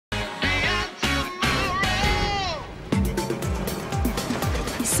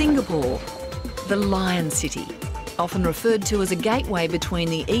Singapore, the Lion City, often referred to as a gateway between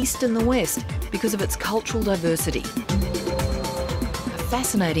the East and the West because of its cultural diversity. A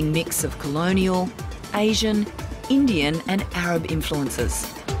fascinating mix of colonial, Asian, Indian and Arab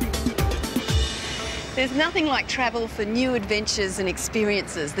influences. There's nothing like travel for new adventures and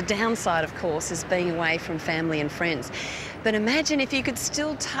experiences. The downside, of course, is being away from family and friends. But imagine if you could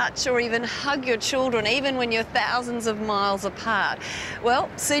still touch or even hug your children, even when you're thousands of miles apart. Well,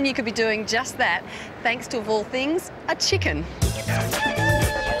 soon you could be doing just that, thanks to, of all things, a chicken.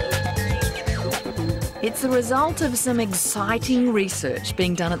 It's the result of some exciting research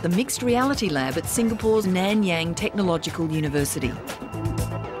being done at the Mixed Reality Lab at Singapore's Nanyang Technological University.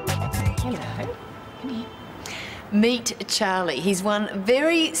 Meet Charlie. He's one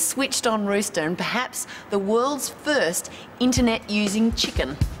very switched-on rooster and perhaps the world's first internet-using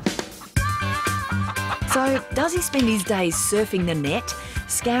chicken. So, does he spend his days surfing the net,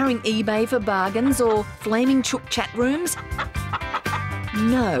 scouring eBay for bargains or flaming Cheok chat rooms?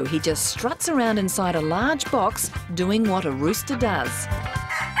 No, he just struts around inside a large box doing what a rooster does.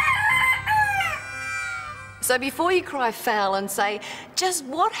 So before you cry foul and say, just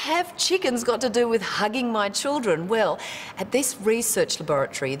what have chickens got to do with hugging my children? Well, at this research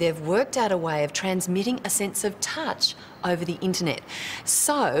laboratory, they've worked out a way of transmitting a sense of touch over the internet.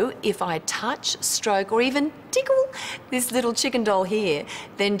 So if I touch, stroke or even tickle this little chicken doll here,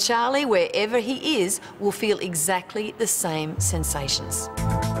 then Charlie, wherever he is, will feel exactly the same sensations.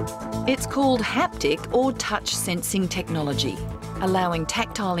 It's called haptic or touch sensing technology, allowing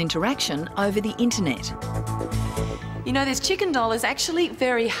tactile interaction over the internet. You know, this chicken doll is actually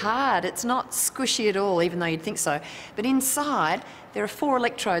very hard. It's not squishy at all, even though you'd think so. But inside, there are 4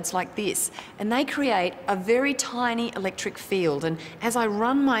 electrodes like this, and they create a very tiny electric field. And as I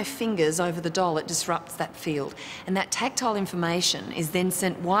run my fingers over the doll, it disrupts that field. And that tactile information is then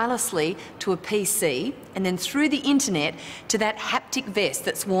sent wirelessly to a PC, and then through the internet to that haptic vest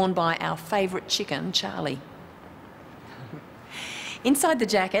that's worn by our favourite chicken, Charlie. Inside the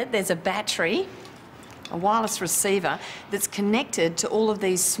jacket, there's a battery, a wireless receiver that's connected to all of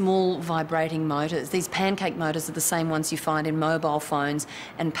these small vibrating motors. These pancake motors are the same ones you find in mobile phones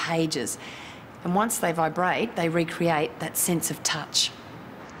and pages. And once they vibrate, they recreate that sense of touch.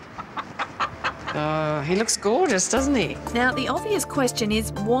 Oh, he looks gorgeous, doesn't he? Now, the obvious question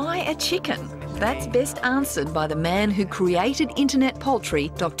is, why a chicken? That's best answered by the man who created internet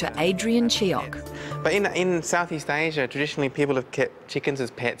poultry, Dr. Adrian Cheok. But in Southeast Asia, traditionally people have kept chickens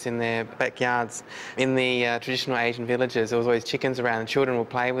as pets in their backyards. In the traditional Asian villages, there was always chickens around and children would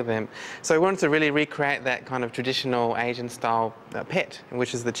play with them. So we wanted to really recreate that kind of traditional Asian-style pet,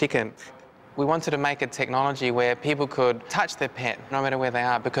 which is the chicken. We wanted to make a technology where people could touch their pet no matter where they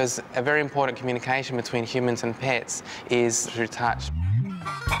are, because a very important communication between humans and pets is through touch.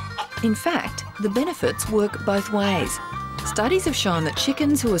 In fact, the benefits work both ways. Studies have shown that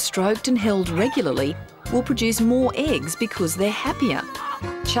chickens who are stroked and held regularly will produce more eggs because they're happier.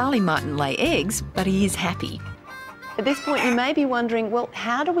 Charlie mightn't lay eggs, but he is happy. At this point, you may be wondering, well,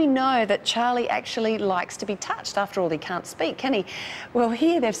 how do we know that Charlie actually likes to be touched? After all, he can't speak, can he? Well,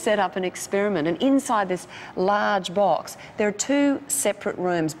 here they've set up an experiment, and inside this large box, there are 2 separate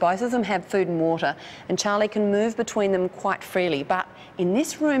rooms. Both of them have food and water, and Charlie can move between them quite freely. But in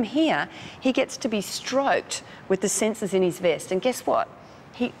this room here, he gets to be stroked with the sensors in his vest. And guess what?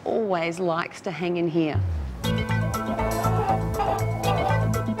 He always likes to hang in here.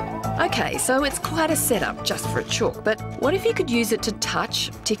 OK, so it's quite a setup just for a Cheok, but what if you could use it to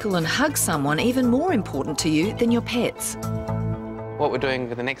touch, tickle and hug someone even more important to you than your pets? What we're doing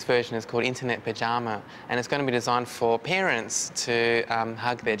with the next version is called Internet Pyjama, and it's going to be designed for parents to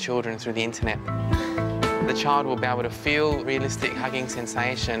hug their children through the internet. The child will be able to feel realistic hugging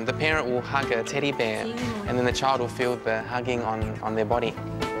sensation. The parent will hug a teddy bear, and then the child will feel the hugging on their body.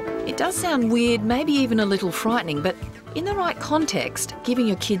 It does sound weird, maybe even a little frightening, but in the right context, giving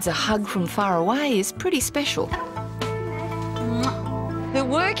your kids a hug from far away is pretty special. The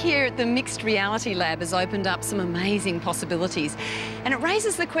work here at the Mixed Reality Lab has opened up some amazing possibilities, and it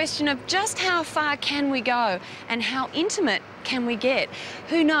raises the question of just how far can we go and how intimate can we get?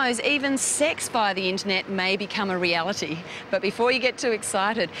 Who knows, even sex via the internet may become a reality. But before you get too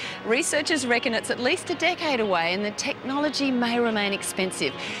excited, researchers reckon it's at least a decade away and the technology may remain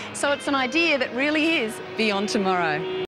expensive. So it's an idea that really is beyond tomorrow.